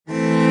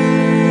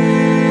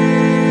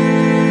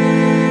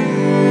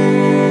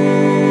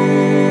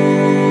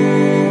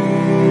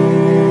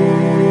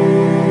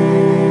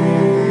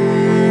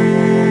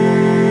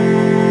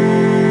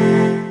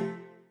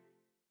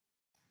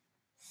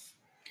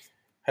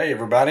Hey,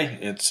 everybody,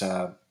 it's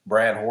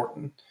Brad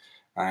Horton.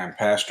 I am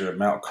pastor at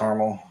Mount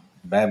Carmel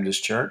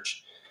Baptist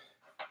Church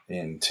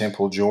in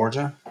Temple,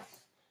 Georgia.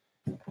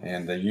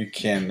 And you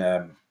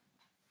can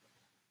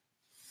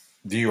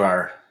view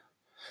our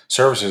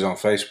services on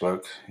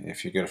Facebook.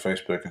 If you go to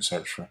Facebook and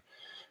search for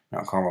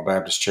Mount Carmel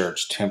Baptist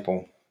Church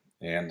Temple,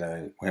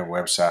 and we have a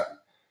website,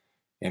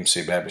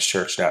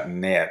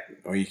 mcbaptistchurch.net,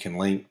 where you can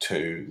link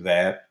to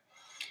that.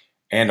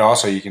 And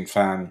also, you can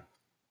find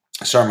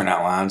sermon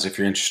outlines if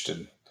you're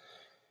interested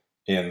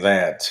in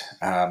that.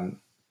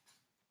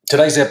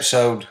 Today's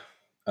episode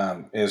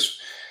is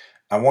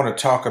I want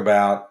to talk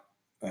about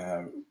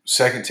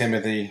 2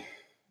 Timothy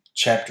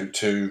chapter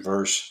 2,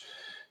 verse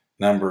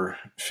number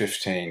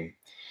 15.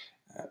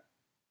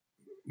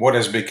 What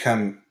has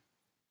become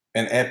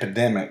an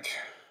epidemic,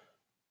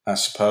 I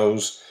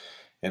suppose,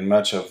 in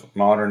much of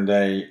modern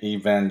day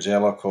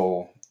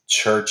evangelical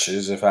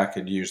churches, if I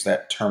could use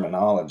that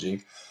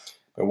terminology.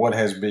 But what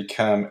has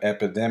become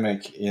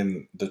epidemic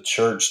in the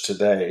church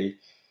today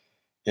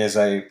is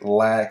a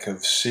lack of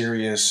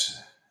serious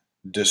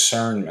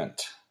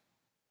discernment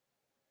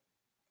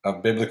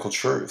of biblical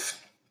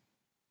truth.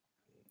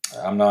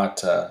 I'm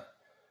not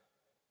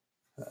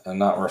I'm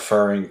not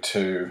referring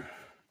to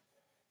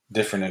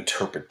different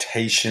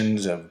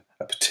interpretations of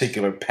a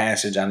particular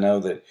passage. I know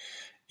that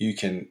you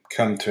can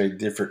come to a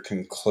different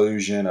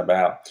conclusion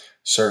about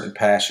certain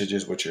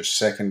passages, which are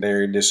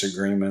secondary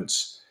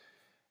disagreements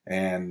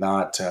and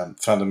not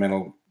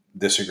fundamental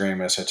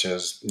disagreements, such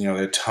as the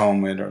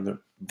atonement or the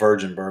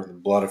virgin birth, the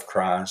blood of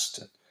Christ,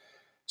 and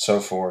so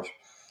forth.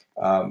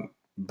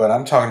 But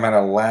I'm talking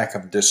about a lack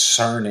of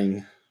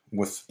discerning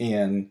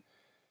within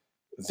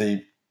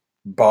the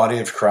body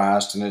of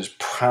Christ, and is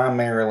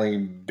primarily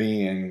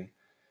being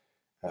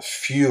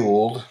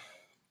fueled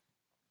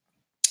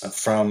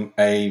from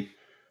a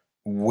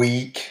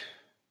weak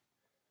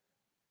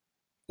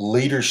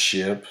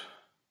leadership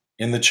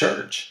in the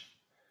church.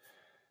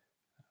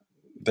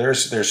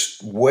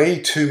 There's way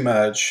too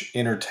much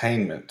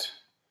entertainment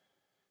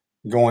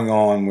going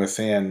on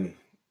within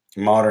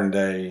modern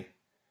day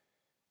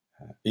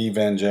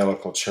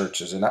evangelical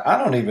churches, and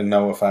I don't even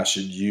know if I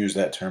should use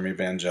that term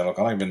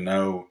evangelical. I don't even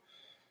know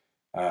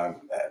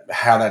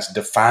how that's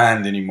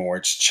defined anymore.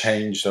 It's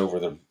changed over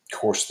the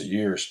course of the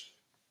years.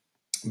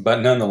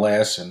 But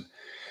nonetheless, and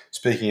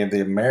speaking of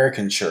the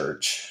American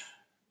church,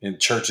 in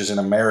churches in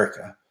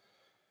America,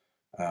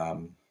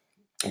 um,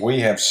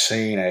 we have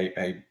seen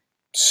a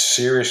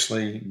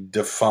seriously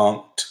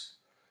defunct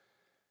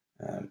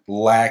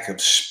lack of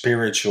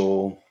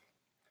spiritual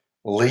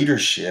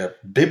leadership,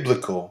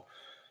 biblical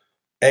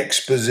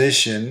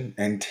exposition,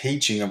 and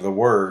teaching of the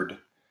word.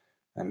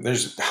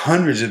 There's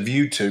hundreds of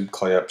YouTube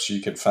clips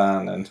you could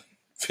find and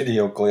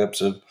video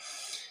clips of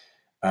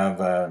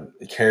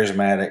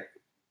charismatic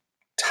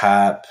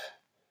type,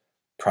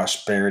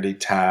 prosperity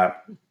type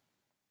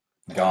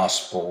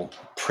gospel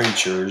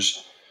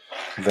preachers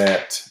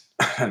that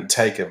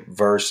take a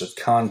verse of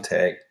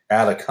context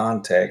out of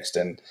context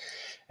and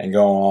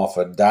go off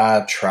a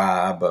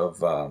diatribe of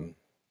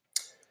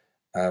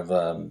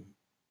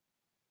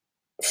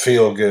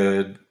feel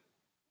good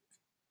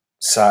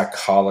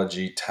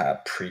psychology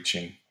type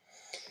preaching.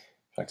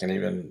 If I can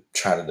even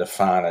try to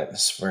define it,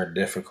 it's very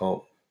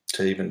difficult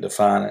to even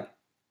define it.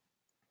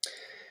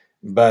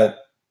 But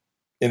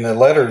in the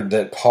letter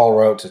that Paul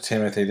wrote to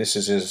Timothy, this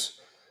is his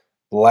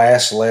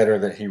last letter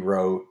that he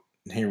wrote.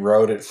 He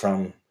wrote it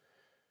from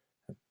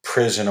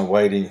prison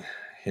awaiting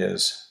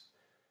his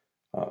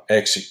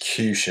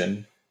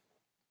execution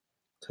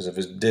because of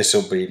his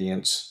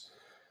disobedience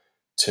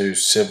to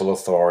civil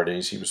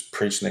authorities. He was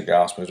preaching the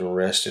gospel. He was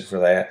arrested for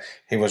that.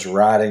 He was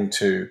writing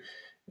to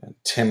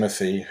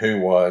Timothy,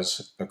 who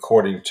was,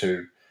 according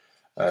to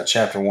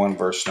chapter 1,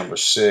 verse number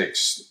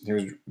 6, he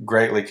was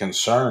greatly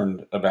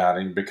concerned about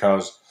him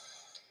because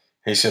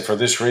he said, "For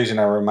this reason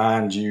I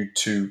remind you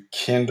to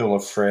kindle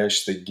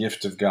afresh the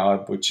gift of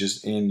God which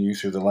is in you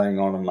through the laying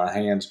on of my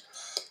hands."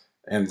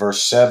 And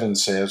verse 7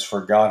 says,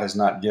 "For God has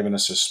not given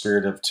us a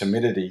spirit of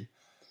timidity,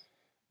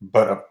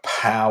 but of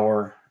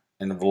power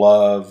and of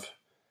love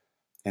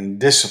and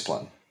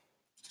discipline."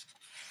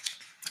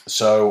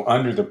 So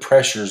under the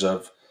pressures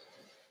of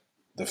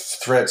the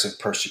threats of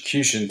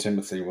persecution,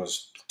 Timothy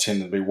was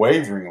tended to be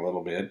wavering a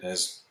little bit,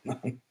 as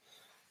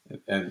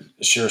and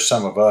sure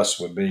some of us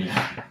would be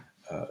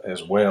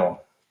as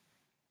well.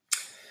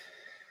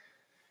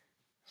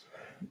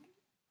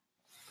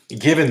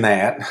 Given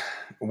that,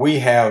 we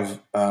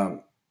have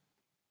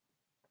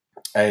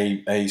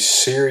a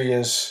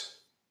serious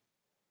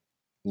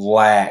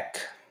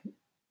lack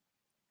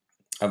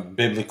of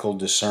biblical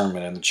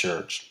discernment in the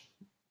church.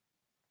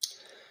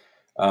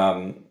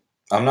 I'm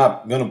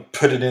not going to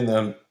put it in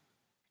the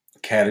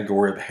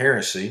category of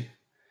heresy,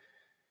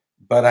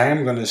 but I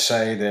am going to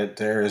say that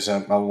there is a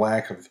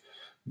lack of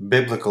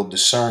biblical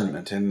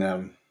discernment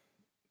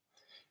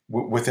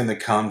within the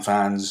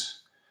confines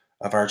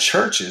of our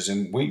churches,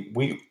 and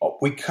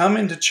we come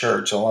into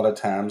church a lot of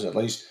times. At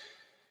least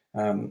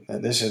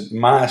this is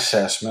my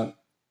assessment,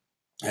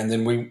 and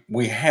then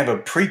we have a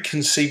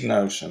preconceived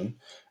notion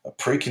a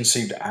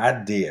preconceived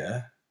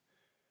idea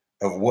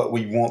of what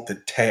we want the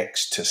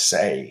text to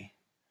say,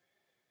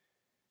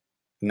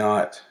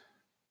 not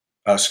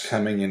us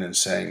coming in and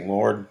saying,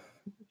 Lord,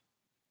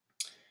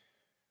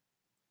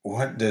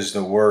 what does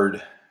the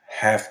word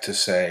have to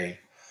say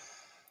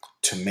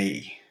to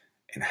me?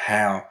 And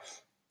how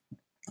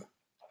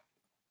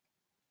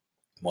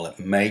will it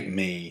make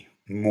me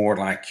more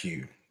like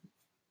you?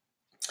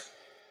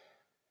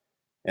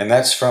 And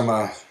that's from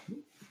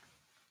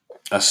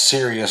a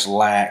serious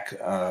lack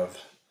of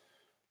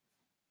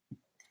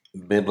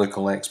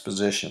biblical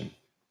exposition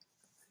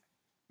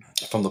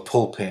from the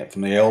pulpit,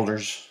 from the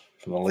elders,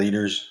 from the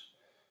leaders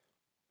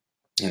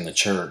in the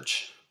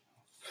church.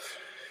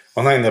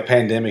 One thing the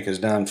pandemic has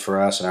done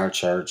for us in our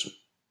church,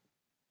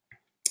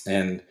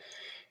 and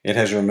it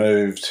has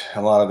removed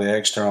a lot of the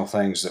external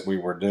things that we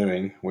were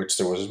doing, which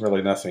there was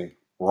really nothing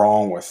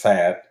wrong with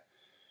that.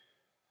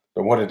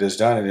 But what it has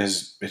done, it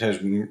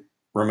has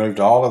removed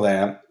all of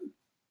that.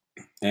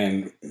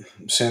 And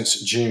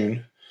since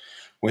June,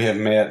 we have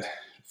met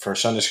for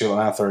Sunday school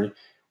at 9:30,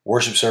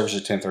 worship service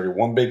at 10:30,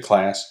 one big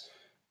class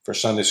for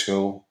Sunday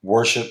school,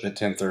 worship at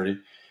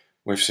 10:30.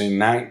 We've seen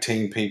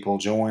 19 people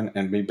join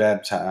and be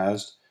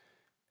baptized,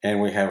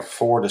 and we have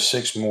 4 to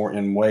 6 more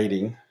in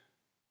waiting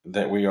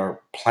that we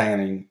are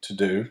planning to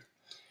do.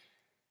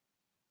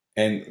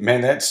 And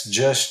man, that's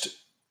just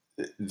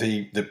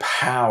the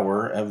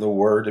power of the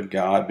Word of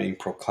God being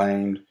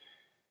proclaimed,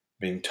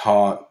 being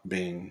taught,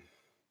 being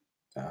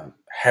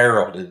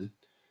heralded,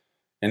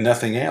 and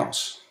nothing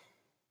else.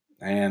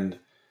 And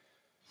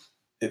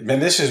man,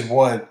 this is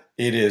what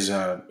it is.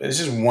 This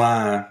is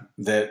why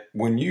that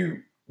when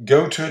you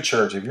go to a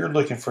church, if you're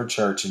looking for a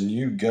church and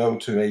you go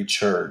to a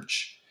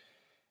church,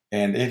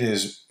 and it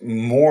is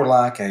more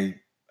like a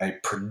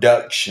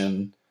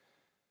production,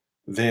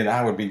 then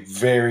I would be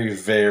very,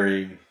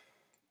 very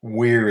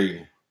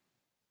weary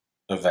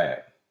of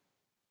that.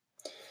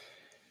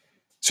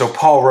 So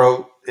Paul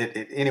wrote,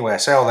 anyway, I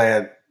say all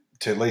that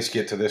to at least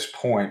get to this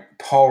point.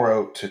 Paul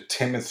wrote to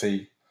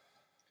Timothy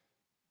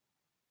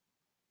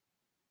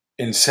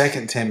in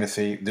 2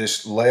 Timothy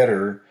this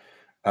letter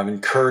of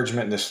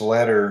encouragement, this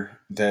letter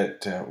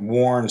that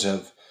warns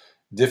of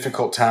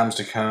difficult times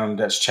to come.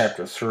 That's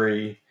chapter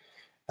 3.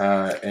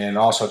 And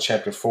also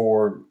chapter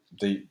 4,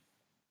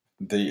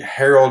 the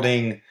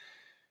heralding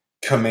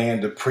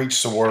command to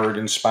preach the word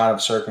in spite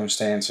of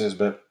circumstances.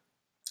 But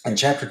in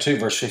chapter 2,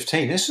 verse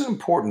 15, this is an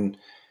important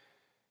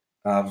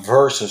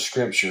verse of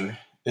scripture.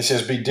 It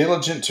says, "Be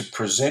diligent to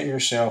present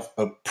yourself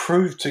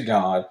approved to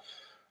God,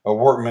 a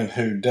workman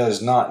who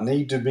does not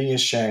need to be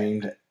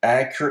ashamed,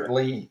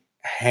 accurately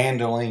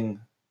handling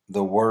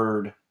the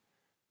word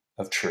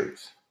of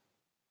truth."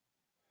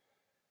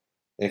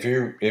 If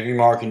you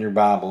mark in your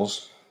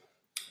Bibles,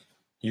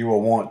 you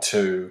will want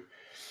to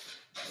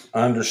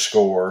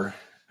underscore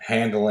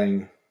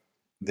handling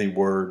the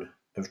word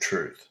of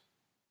truth.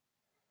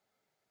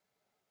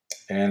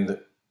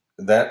 And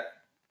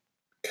that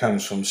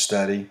comes from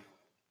study.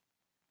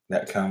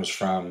 That comes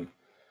from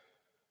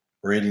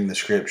reading the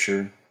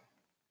scripture.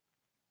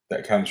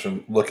 That comes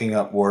from looking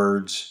up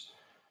words,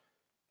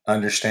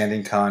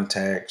 understanding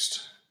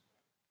context,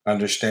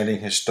 understanding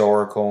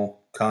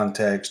historical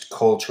context,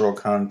 cultural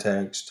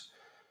context.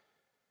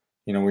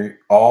 We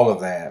all of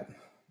that.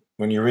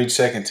 When you read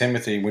 2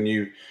 Timothy, when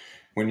you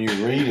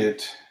read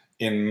it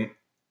in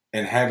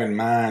and have in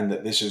mind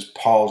that this is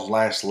Paul's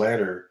last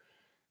letter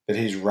that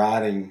he's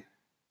writing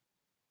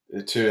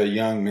to a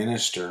young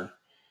minister,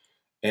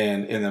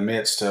 and in the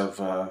midst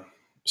of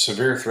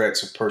severe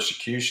threats of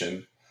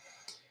persecution,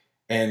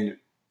 and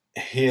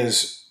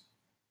his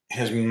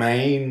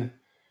main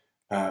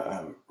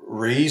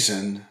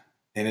reason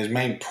and his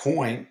main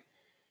point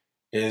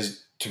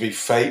is to be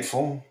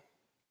faithful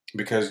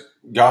because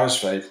God is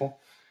faithful.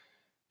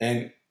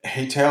 And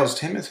he tells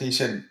Timothy, he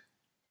said,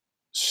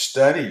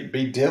 study,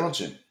 be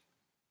diligent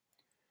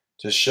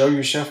to show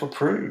yourself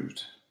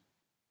approved.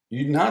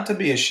 You not to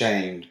be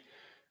ashamed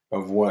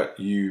of what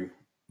you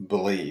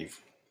believe,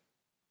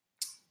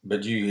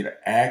 but you can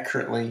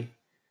accurately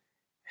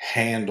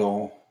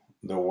handle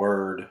the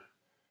word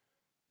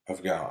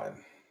of God.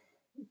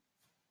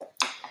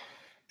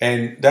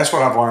 And that's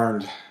what I've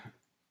learned.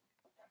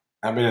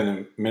 I've been in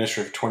the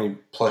ministry for 20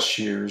 plus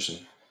years,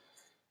 and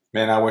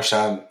man, I wish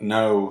I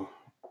know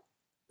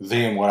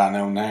then what I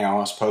know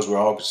now. I suppose we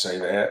all could say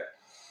that.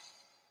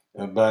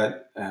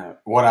 But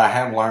what I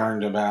have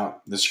learned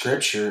about the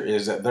scripture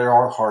is that there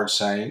are hard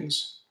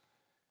sayings.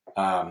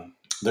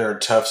 There are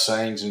tough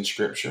sayings in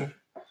scripture.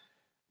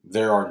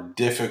 There are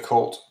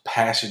difficult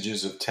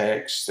passages of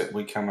text that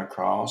we come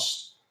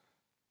across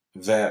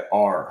that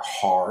are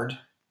hard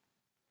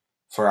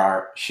for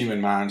our human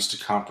minds to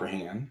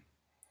comprehend.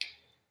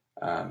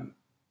 The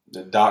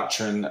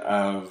doctrine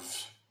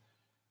of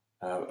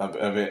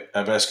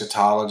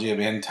eschatology, of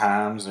end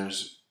times.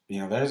 There's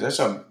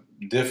some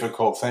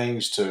difficult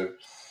things to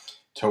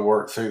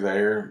work through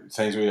there.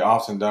 Things we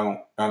often don't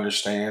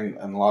understand,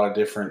 and a lot of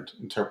different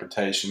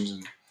interpretations.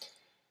 And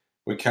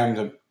we come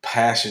to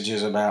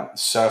passages about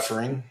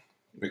suffering,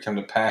 We come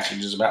to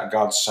passages about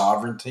God's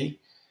sovereignty.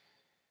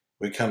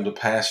 We come to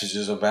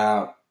passages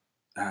about,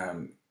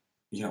 um,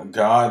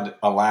 God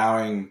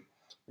allowing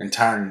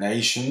entire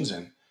nations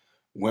and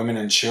women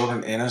and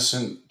children,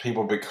 innocent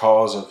people,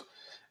 because of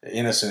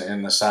innocent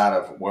in the sight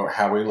of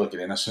how we look at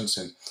innocence,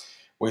 and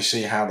we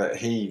see how that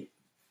He,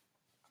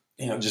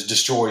 just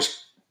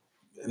destroys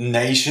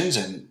nations,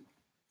 and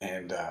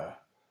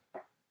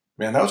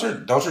man, those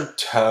are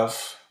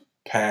tough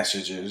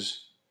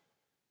passages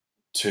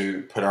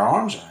to put our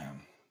arms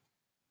around.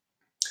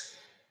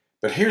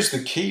 But here's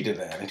the key to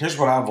that, and here's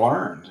what I've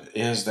learned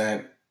is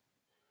that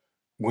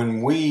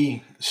when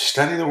we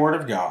study the Word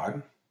of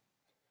God,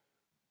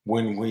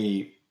 when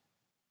we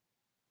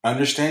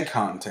understand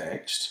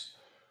context,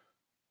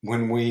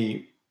 when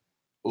we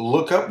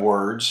look up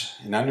words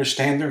and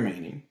understand their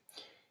meaning,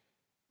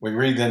 we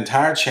read the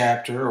entire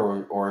chapter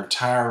or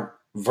entire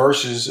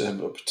verses of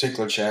a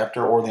particular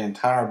chapter or the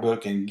entire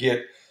book and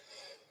get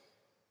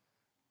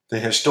the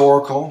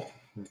historical,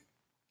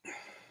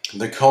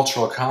 the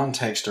cultural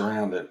context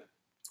around it,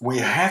 we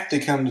have to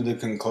come to the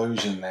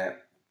conclusion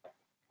that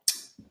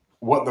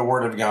what the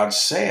Word of God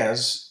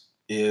says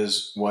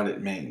is what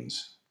it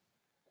means.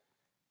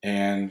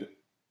 And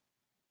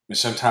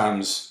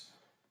sometimes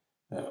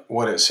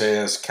what it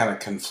says kind of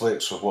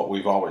conflicts with what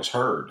we've always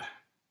heard.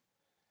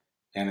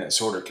 And it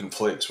sort of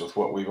conflicts with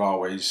what we've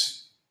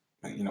always,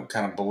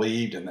 kind of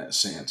believed in that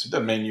sense. It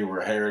doesn't mean you were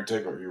a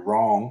heretic or you're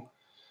wrong.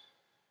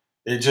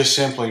 It just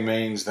simply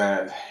means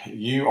that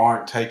you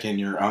aren't taking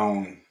your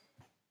own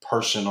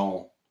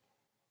personal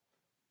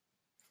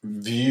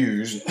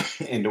views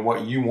into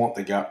what you want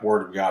the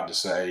Word of God to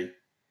say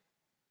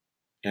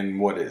and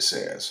what it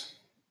says.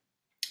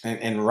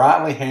 And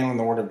rightly handling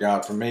the Word of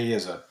God for me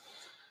as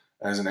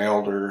an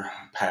elder,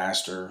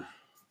 pastor,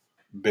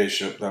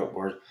 bishop, that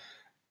word.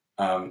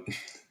 Um,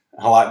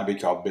 I like to be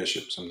called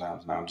bishop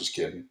sometimes. No, I'm just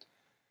kidding.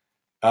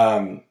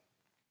 Um,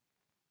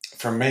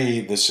 for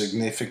me, the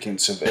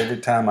significance of every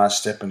time I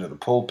step into the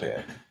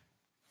pulpit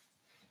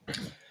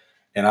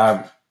and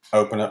I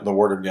open up the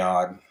Word of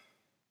God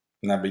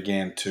and I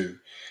began to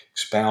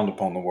expound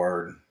upon the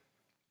Word,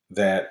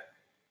 that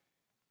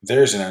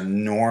there's an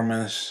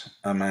enormous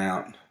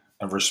amount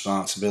of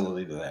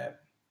responsibility to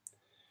that.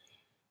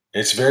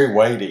 It's very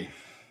weighty.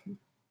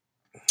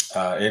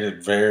 It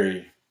is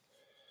very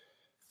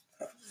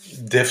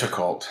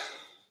difficult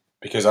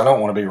because I don't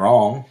want to be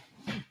wrong.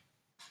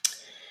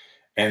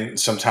 And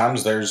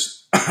sometimes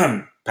there's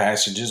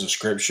passages of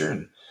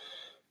Scripture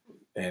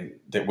and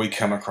that we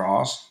come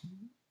across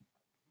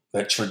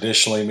that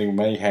traditionally we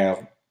may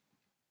have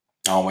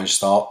always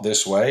thought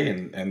this way,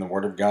 and the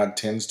Word of God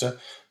tends to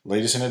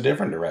lead us in a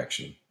different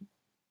direction.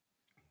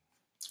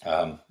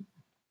 1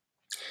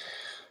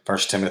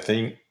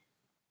 Timothy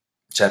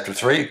chapter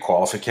 3,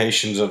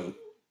 qualifications of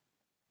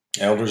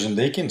elders and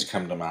deacons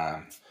come to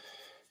mind.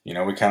 We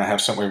kind of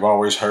have something we've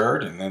always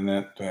heard, and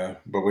then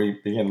but we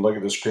begin to look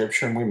at the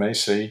Scripture, and we may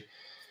see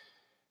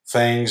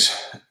things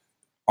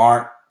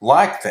aren't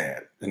like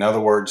that. In other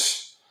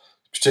words,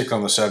 particularly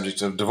on the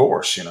subject of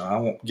divorce, I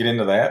won't get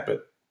into that,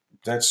 but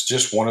that's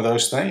just one of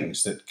those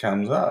things that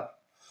comes up.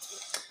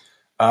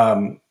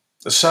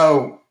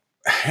 So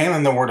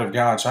handling the Word of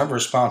God, so I have a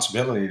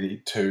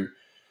responsibility to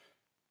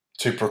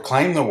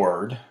proclaim the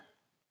Word,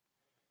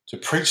 to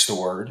preach the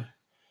Word.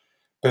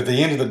 But at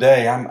the end of the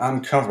day,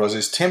 I'm comfortable,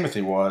 as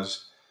Timothy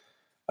was.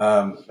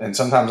 And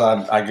sometimes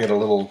I get a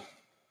little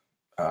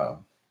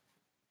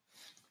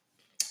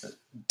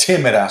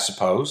timid, I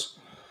suppose.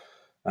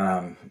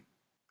 And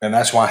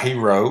that's why he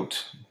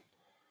wrote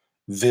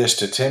this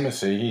to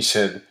Timothy. He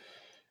said,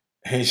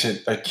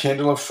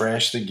 kindle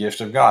afresh the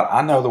gift of God.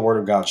 I know the Word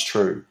of God's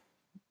true.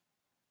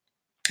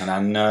 And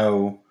I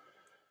know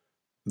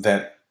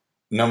that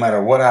no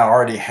matter what I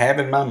already have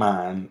in my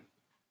mind,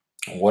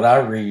 what I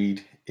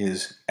read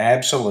is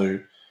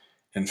absolute,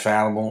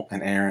 infallible,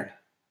 and inerrant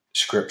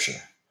Scripture.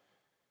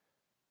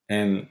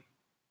 And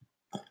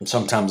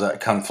sometimes that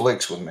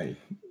conflicts with me.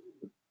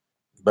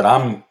 But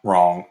I'm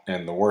wrong,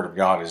 and the Word of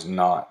God is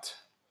not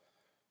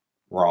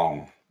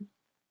wrong.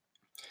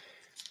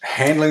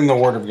 Handling the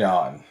Word of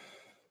God.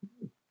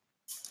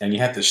 And you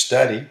have to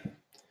study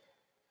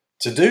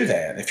to do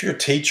that. If you're a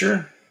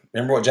teacher,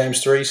 remember what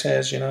James 3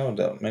 says,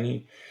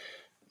 many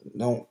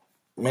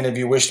of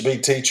you wish to be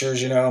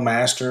teachers,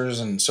 masters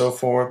and so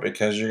forth,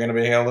 because you're going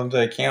to be held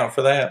into account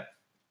for that.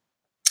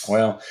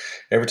 Well,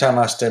 every time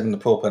I step in the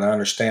pulpit, I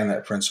understand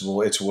that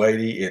principle. It's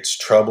weighty, it's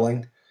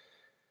troubling,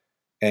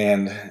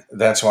 and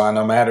that's why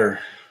no matter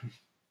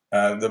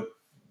the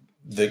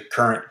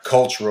current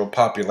cultural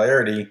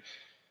popularity,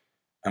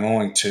 I'm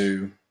going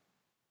to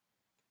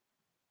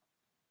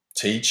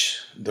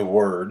teach the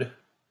Word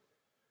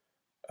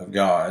of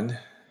God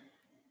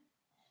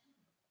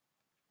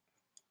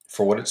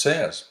for what it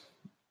says.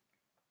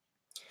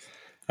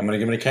 I'm going to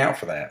give an account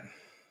for that.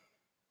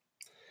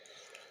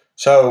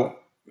 So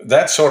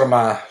that's sort of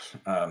my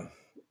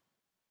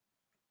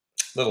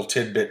little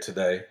tidbit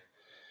today.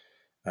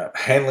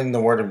 Handling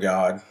the Word of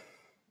God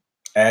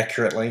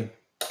accurately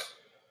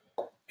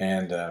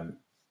and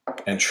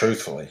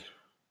truthfully.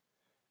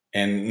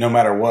 And no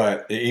matter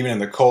what, even in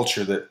the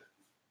culture that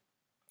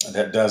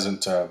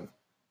doesn't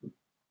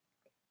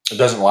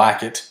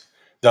like it,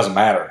 doesn't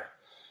matter.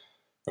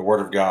 The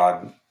Word of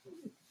God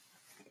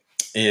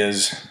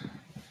is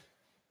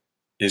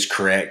is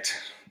correct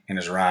and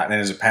is right. And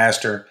as a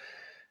pastor,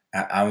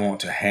 I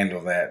want to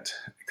handle that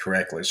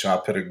correctly. So I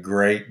put a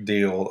great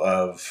deal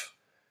of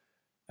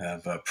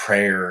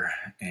prayer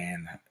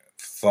and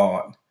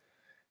thought,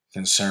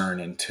 concern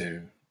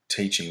into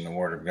teaching the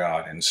Word of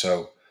God. And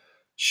so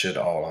should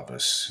all of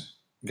us.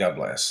 God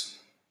bless.